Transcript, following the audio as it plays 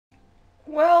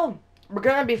Well, we're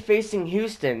gonna be facing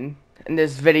Houston in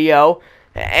this video,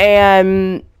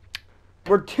 and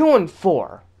we're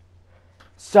 2-4.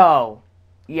 So,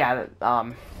 yeah.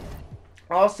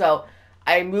 Also,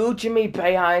 I moved Jimmy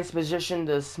Boeheim's position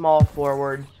to small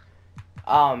forward.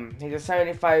 He's a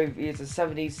 75. He's a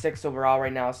 76 overall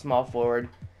right now, small forward.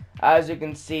 As you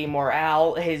can see,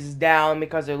 morale is down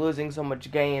because they're losing so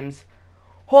much games.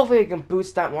 Hopefully, we can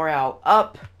boost that morale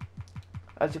up.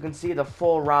 As you can see, the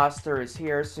full roster is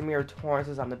here. Samir Torrance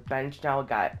is on the bench now. We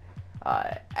got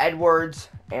Edwards,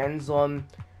 Anselm.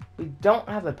 We don't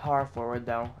have a power forward,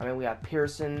 though. I mean, we have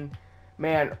Pearson.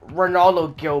 Man,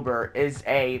 Ronaldo Gilbert is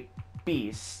a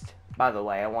beast, by the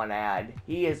way, I want to add.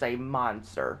 He is a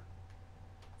monster.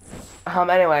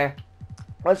 Anyway,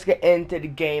 let's get into the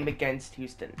game against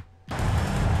Houston.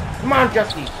 Come on,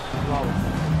 Justy!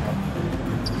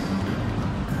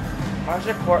 How's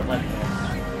your court like this?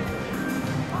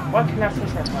 What can I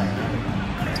switch my play?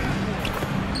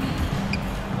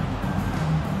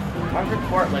 How's your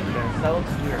court like this? That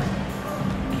looks weird.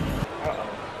 Uh-oh.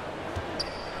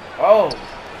 Oh!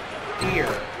 Dear.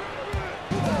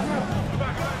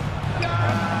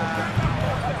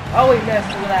 Oh, he missed.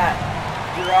 Look at that.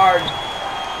 Gerard.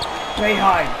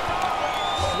 Boeheim.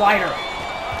 Slider.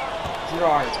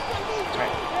 Gerard.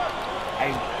 Right. I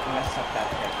messed up that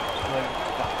pick.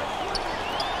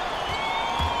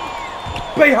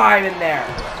 Boeheim in there.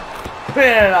 Put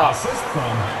it up.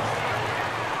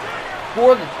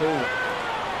 For the 2.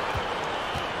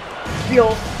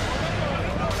 Steal.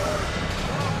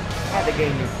 I had to get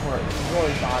a new court. It's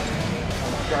really bothering me.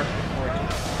 I'm dark recording.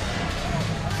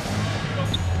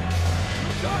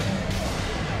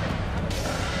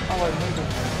 Oh, I moved it.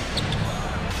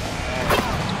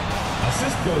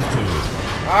 Assist goes to.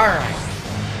 Alright.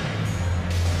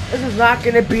 This is not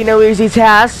going to be no easy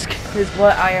task, is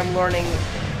what I am learning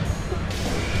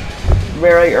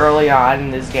very early on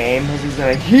in this game, because he's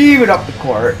going to heave it up the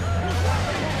court.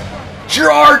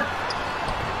 Gerard!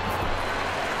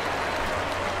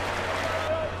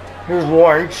 Here's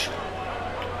Lawrence.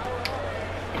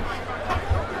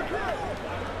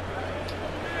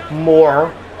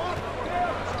 More.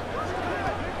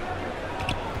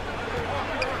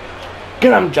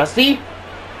 Get him, Justy!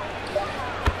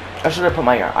 I should have put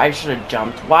I should have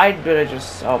jumped. Why did I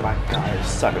just... Oh my god, I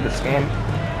suck at this game.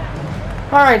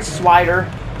 Alright, Swider.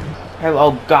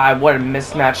 Oh god, what a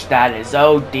mismatch that is.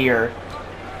 Oh dear.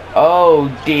 Oh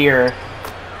dear.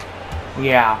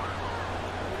 Yeah.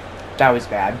 That was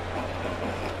bad.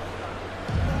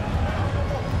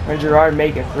 And Gerard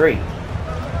make it 3.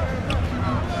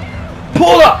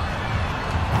 Pull up!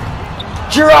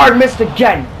 Gerard missed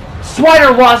again.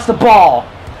 Swider lost the ball.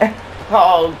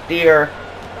 Oh dear.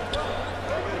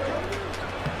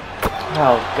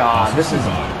 Oh god, this is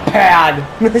bad.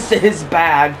 This is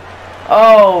bad.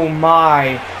 Oh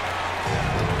my.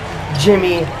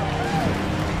 Jimmy.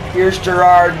 Here's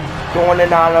Gerard going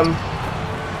in on him.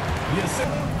 Yes, sir.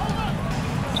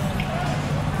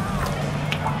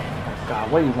 Oh god,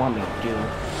 what do you want me to do?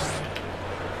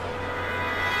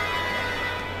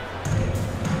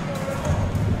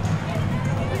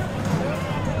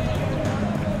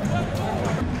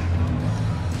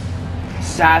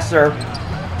 Sasser.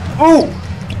 Ooh!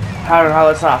 I don't know how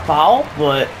that's not a foul,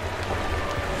 but...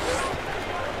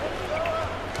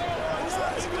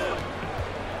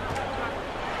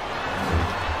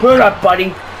 Put it up,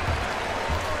 buddy.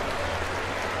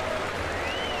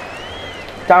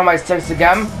 Down by 6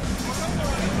 again.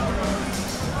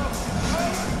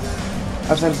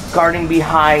 As I'm guarding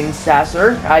behind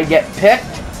Sasser, I get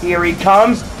picked. Here he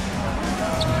comes.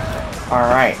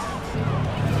 Alright.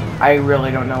 I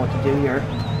really don't know what to do here.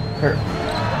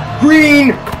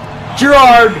 Green!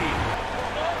 Gerard!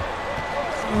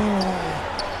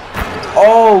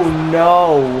 Oh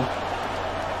no.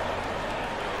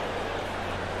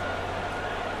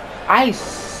 I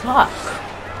suck.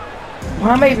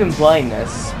 Why am I even playing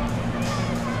this?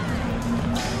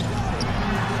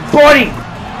 Buddy!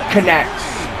 Connects.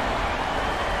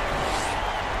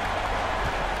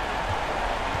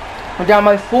 We're down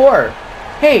by 4.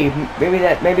 Hey,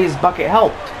 maybe his bucket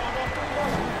helped.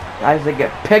 As I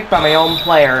get picked by my own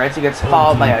player as he gets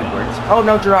fouled by Edwards. Oh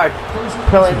no, Gerard.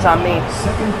 Brilliant's on me.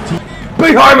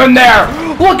 Boeheim in there!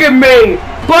 Look at me!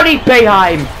 Buddy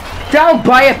Boeheim! Down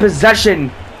by a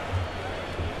possession.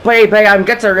 Buddy Boeheim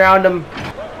gets around him.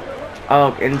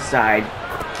 Oh, inside.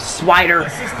 Swider.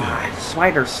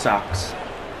 Swider sucks.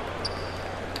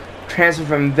 Transfer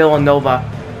from Villanova.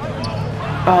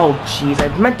 Oh, jeez. I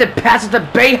meant to pass it to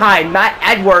Boeheim, not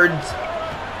Edwards.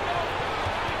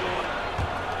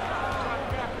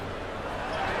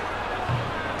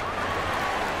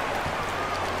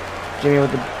 Jimmy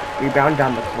with the rebound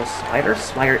down the close slider.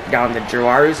 Slider down the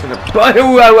Gerard. For the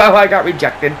I got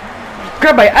rejected.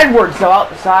 Grabbed by Edwards though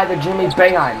outside the Jimmy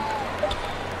bang on.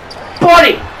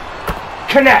 Buddy!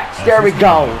 Connects. There we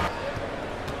go.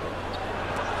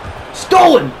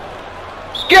 Stolen!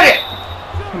 Get it!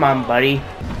 Come on, buddy.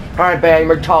 Alright, Bang,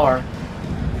 you're taller.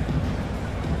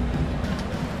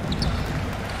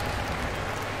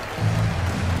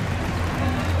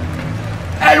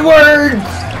 Edwards!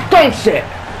 Don't sit!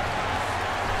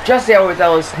 Jesse always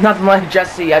else, nothing like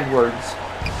Jesse Edwards.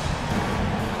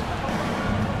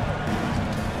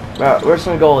 Alright, we're just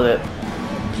gonna go with it.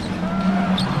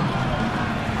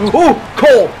 Ooh,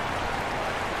 Cole!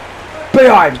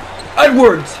 Behind!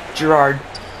 Edwards! Gerard.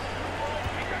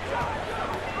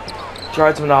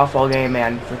 Gerard's been off all game,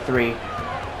 man, for 3.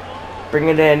 Bring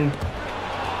it in.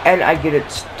 And I get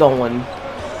it stolen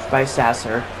by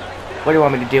Sasser. What do you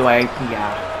want me to do?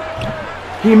 Yeah.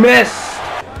 He missed!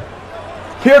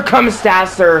 Here comes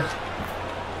Sasser.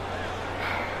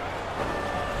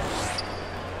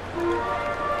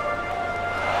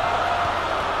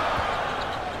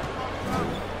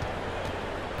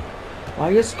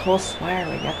 Why is Cole Swire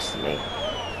right next to me?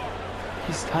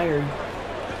 He's tired.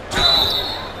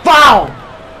 Foul!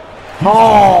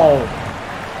 Oh!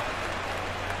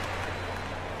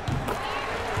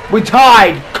 We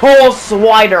tied! Cole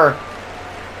Swider!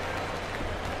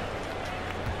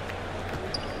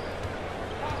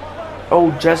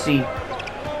 Oh, Jesse.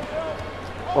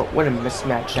 What a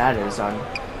mismatch that is on.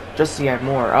 Jesse had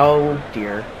more. Oh,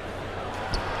 dear.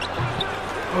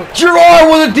 Gerard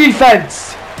with a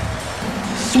defense!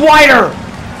 Swider!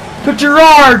 To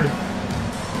Gerard!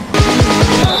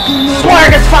 Swider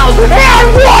gets fouled!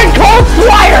 And one! Cole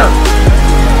Swider!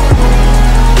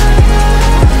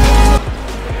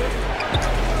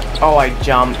 Oh, I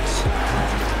jumped.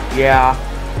 Yeah.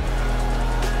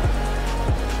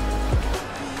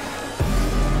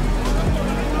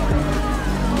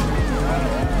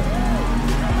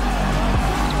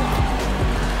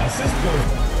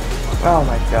 Oh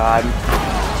my god.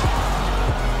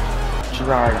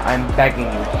 Gerard, I'm begging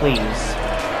you, please.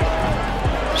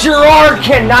 Gerard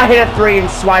cannot hit a 3 and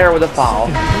Swider with a foul.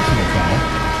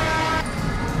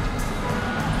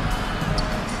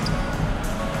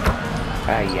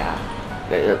 Yeah.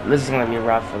 This is gonna be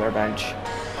rough for their bench.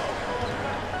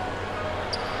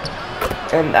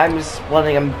 And I'm just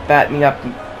letting them bat me up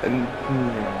and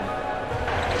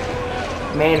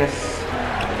Manus.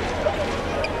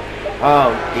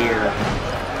 Oh dear.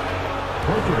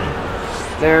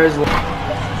 There's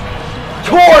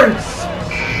Torrance!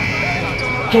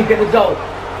 Can't get the goal.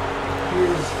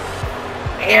 Here's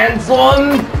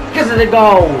Anselm. Gets the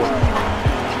goal.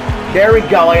 There we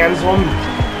go, Anselm.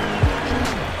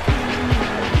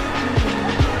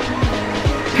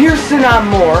 Pearson on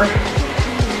more.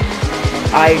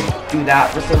 I do that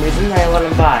for some reason. I let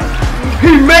him by.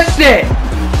 He missed it!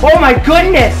 Oh my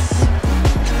goodness!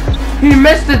 He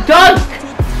missed the dunk!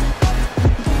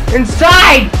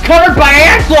 Inside! Covered by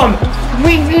Anselm!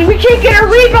 We can't get a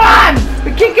rebound!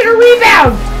 We can't get a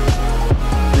rebound!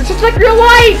 It's just like real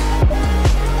life!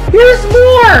 Here's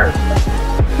more!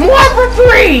 More for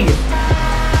 3!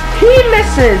 He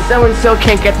misses! That one still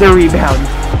can't get the rebound.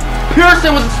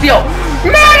 Pearson with the steal.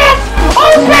 Manus!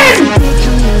 Open!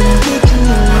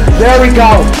 There we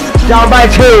go. Down by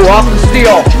 2 off the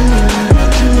steal.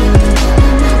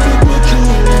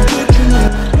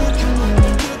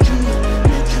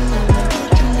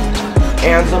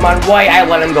 Anselm on White, I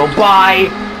let him go by.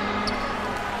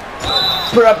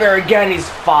 Put up there again, he's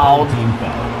fouled.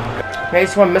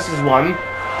 This one misses one.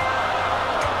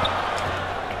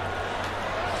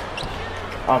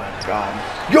 Oh my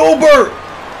god. Gilbert!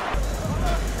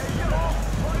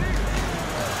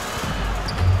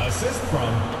 Assist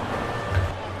from.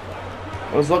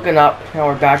 I was looking up, now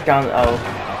we're back down. Oh.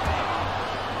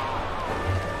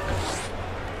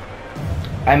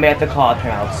 I may have to call a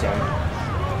timeout soon.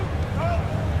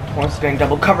 Once getting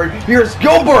double covered. Here's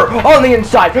Gilbert on the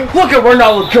inside. Look at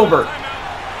Ronaldo Gilbert.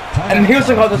 And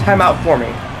Houston called the timeout for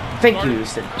me. Thank you,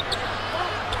 Houston.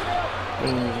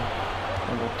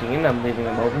 I'm leaving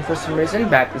him open for some reason.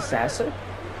 Back to Sasser.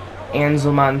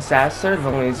 Anselm on Sasser. The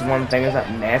only one thing is that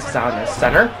Mass is on the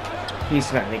center. He's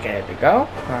going to get it to go.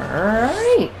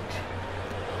 Alright.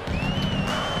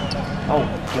 Oh,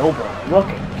 Gilbert. Look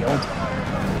at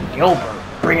Gilbert. Gilbert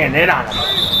bringing it on him.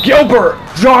 Gilbert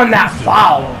drawing that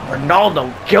foul.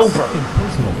 Ronaldo Gilbert.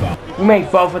 We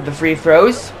make both of the free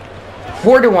throws.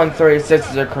 41-36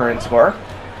 is their current score.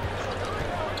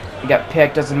 You got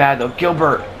picked, doesn't matter though.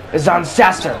 Gilbert is on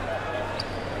Sasser.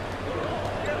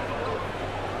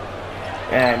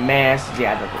 And man,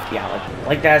 yeah,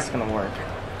 like that's gonna work.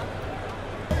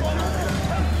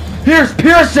 Here's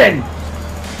Pearson!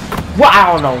 Well,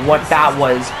 I don't know what that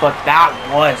was, but that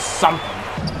was something.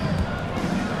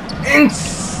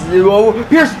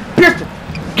 Here's Pearson!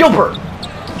 Gilbert!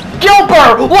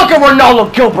 Gilbert! Look at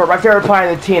Ronaldo Gilbert, my favorite player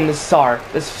on the team this far.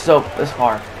 This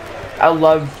far. I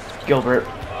love Gilbert.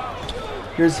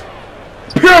 Here's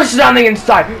Pearson on the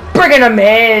inside, bringing him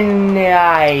in.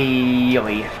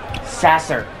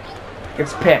 Sasser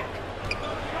gets picked.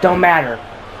 Don't matter.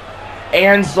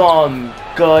 Anselm,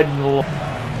 good lord.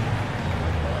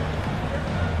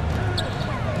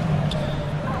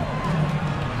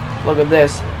 Look at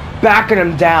this, backing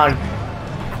him down.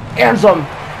 Anselm.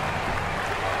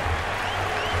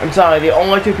 I'm sorry, the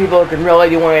only two people who can really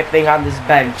do anything on this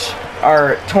bench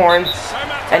are Torrance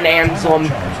and Anselm.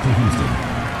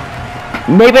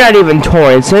 Maybe not even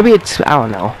Torrance. Maybe it's, I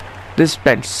don't know. This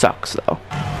bench sucks though.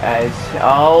 Guys,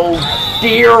 oh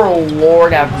dear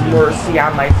Lord, have mercy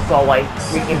on my soul. I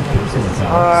freaking hate this.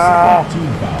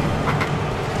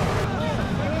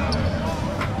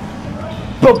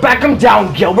 But back him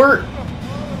down, Gilbert.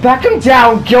 Back him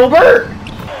down, Gilbert.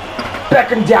 Back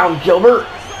him down, Gilbert.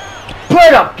 Put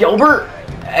it up, Gilbert.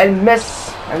 And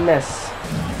miss. And miss.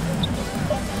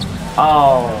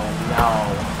 Oh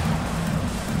no.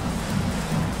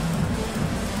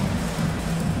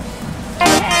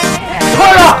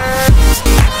 Put up!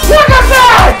 Look at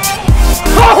that!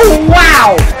 Oh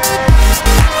wow!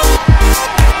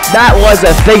 That was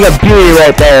a thing of beauty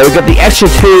right there. We got the extra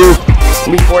 2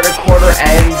 before the quarter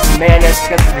ends. Manus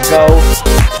gets to go.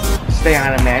 Stay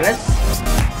on a Manus.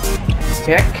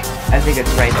 Pick. I think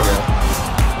it's right through.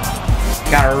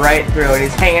 Got it right through, and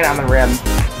he's hanging on the rim.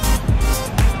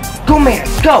 Go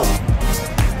Manus, go!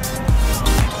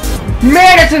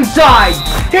 Manus inside!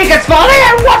 He gets falling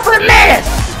and one for Manus!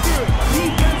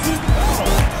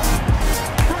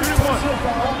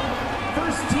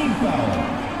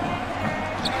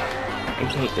 I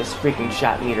hate this freaking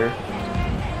shot meter.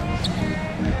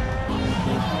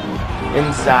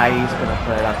 Inside, he's gonna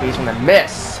put it up. He's gonna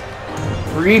miss.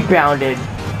 Rebounded.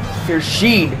 Here's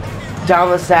Sheed.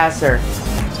 Down the Sasser.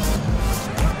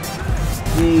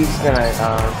 He's gonna,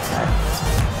 okay.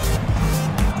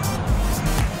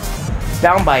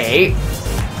 Down by 8.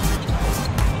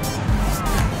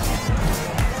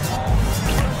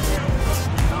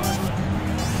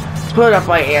 Put up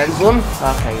by Anselm.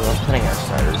 Okay, we're putting our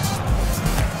starters.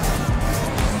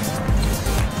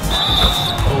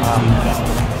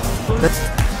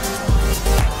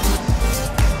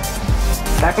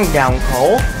 Back him down,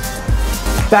 Cole.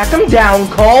 Back him down,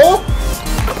 Cole.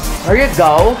 There you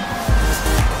go.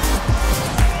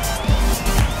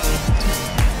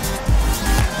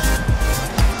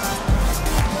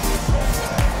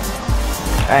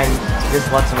 And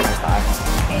just lets him right back.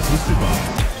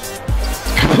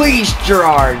 Please,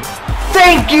 Gerard.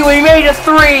 Thank you. He made a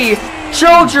 3.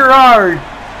 Show Gerard.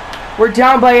 We're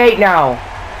down by 8 now.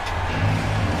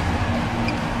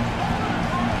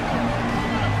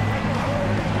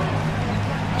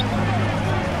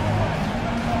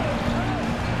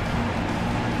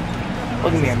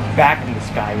 Look at me, I'm backing this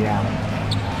guy down.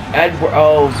 Edward,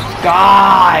 oh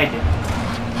God!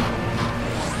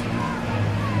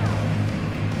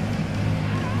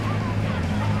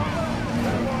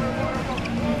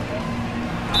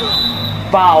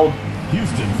 Foul.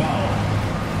 Houston foul.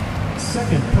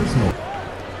 Second personal.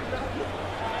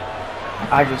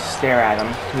 I just stare at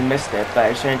him. He missed it, but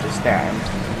I shouldn't just stare at him.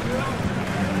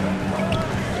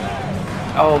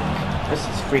 Oh, this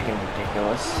is freaking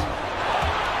ridiculous.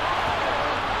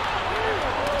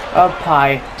 Up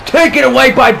high. Take it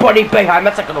away by Buddy Boeheim.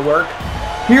 That's not gonna work.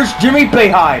 Here's Jimmy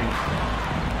Boeheim.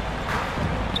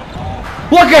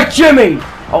 Look at Jimmy!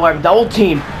 Oh, I'm double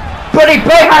team. Buddy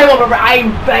Boeheim over.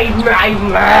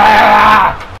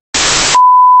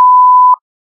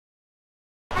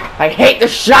 I hate the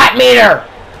shot meter!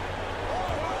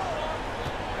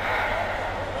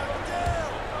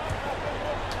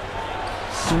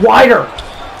 Swider!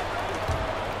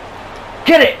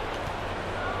 Get it!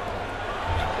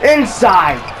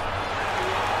 Inside!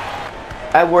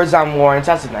 Edwards on Lawrence.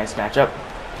 That's a nice matchup.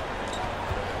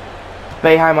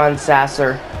 Boeheim on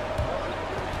Sasser.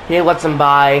 He lets him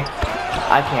by.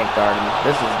 I can't guard him.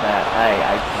 This is bad.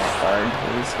 I can't guard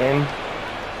in this game.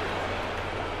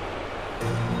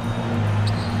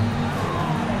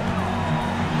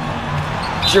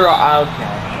 Gerard.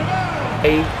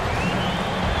 Okay.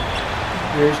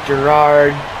 Here's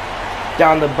Gerard.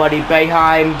 Down to Buddy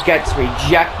Boeheim. Gets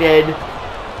rejected.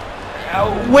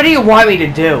 What do you want me to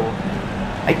do?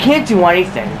 I can't do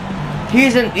anything.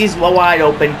 He's wide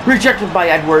open. Rejected by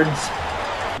Edwards.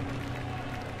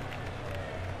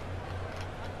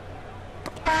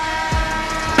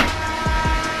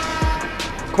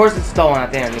 Of course it's stolen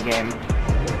at the end of the game.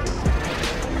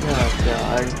 Oh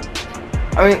god.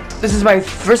 I mean, this is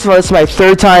first of all, this is my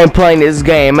third time playing this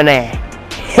game, and I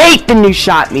hate the new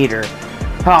shot meter.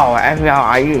 Oh, I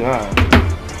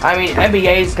mean,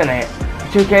 NBA's gonna,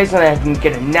 2K's gonna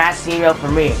get a nasty email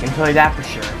from me. I can tell you that for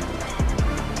sure.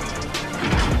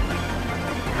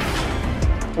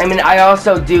 I mean, I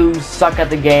also do suck at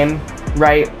the game,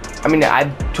 right? I mean, I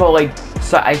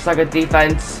suck at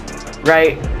defense,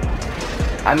 right?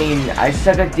 I mean, I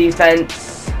suck at defense.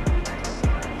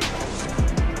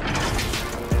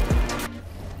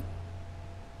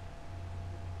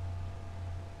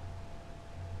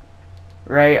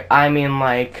 Right? I mean,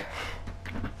 like,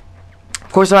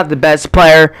 of course I'm not the best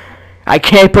player. I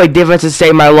can't play defense to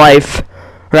save my life,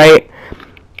 right?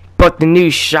 But the new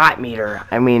shot meter,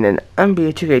 I mean, in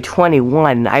NBA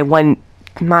 2K21, I won,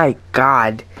 my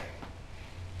god.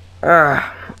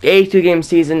 82 game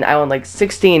season, I won like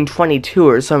 16-22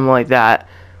 or something like that.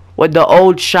 With the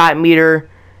old shot meter,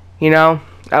 you know,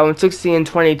 I won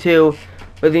 16-22.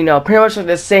 With, you know, pretty much like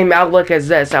the same outlook as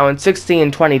this, I won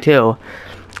 16-22.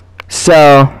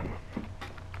 So,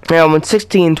 you know, I won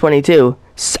 16-22.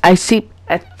 I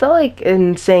feel like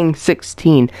in saying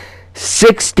 16,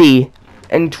 60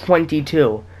 and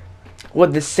 22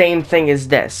 with the same thing as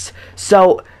this.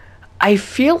 So I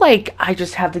feel like I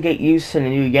just have to get used to the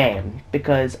new game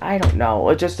because I don't know,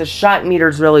 it's just the shot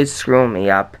meter's really screwing me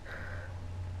up.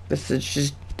 This is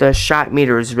just the shot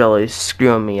meter is really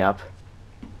screwing me up.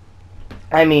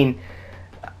 I mean,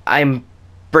 I'm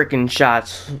breaking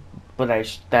shots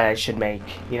that I should make,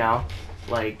 you know?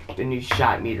 Like the new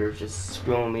shot meter is just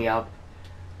screwing me up.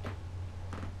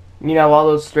 You know, all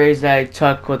those strays that I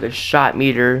took with a shot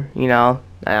meter, you know,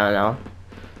 I don't know.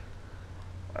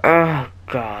 Oh,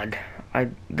 God.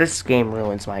 This game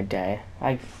ruins my day.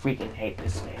 I freaking hate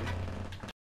this game.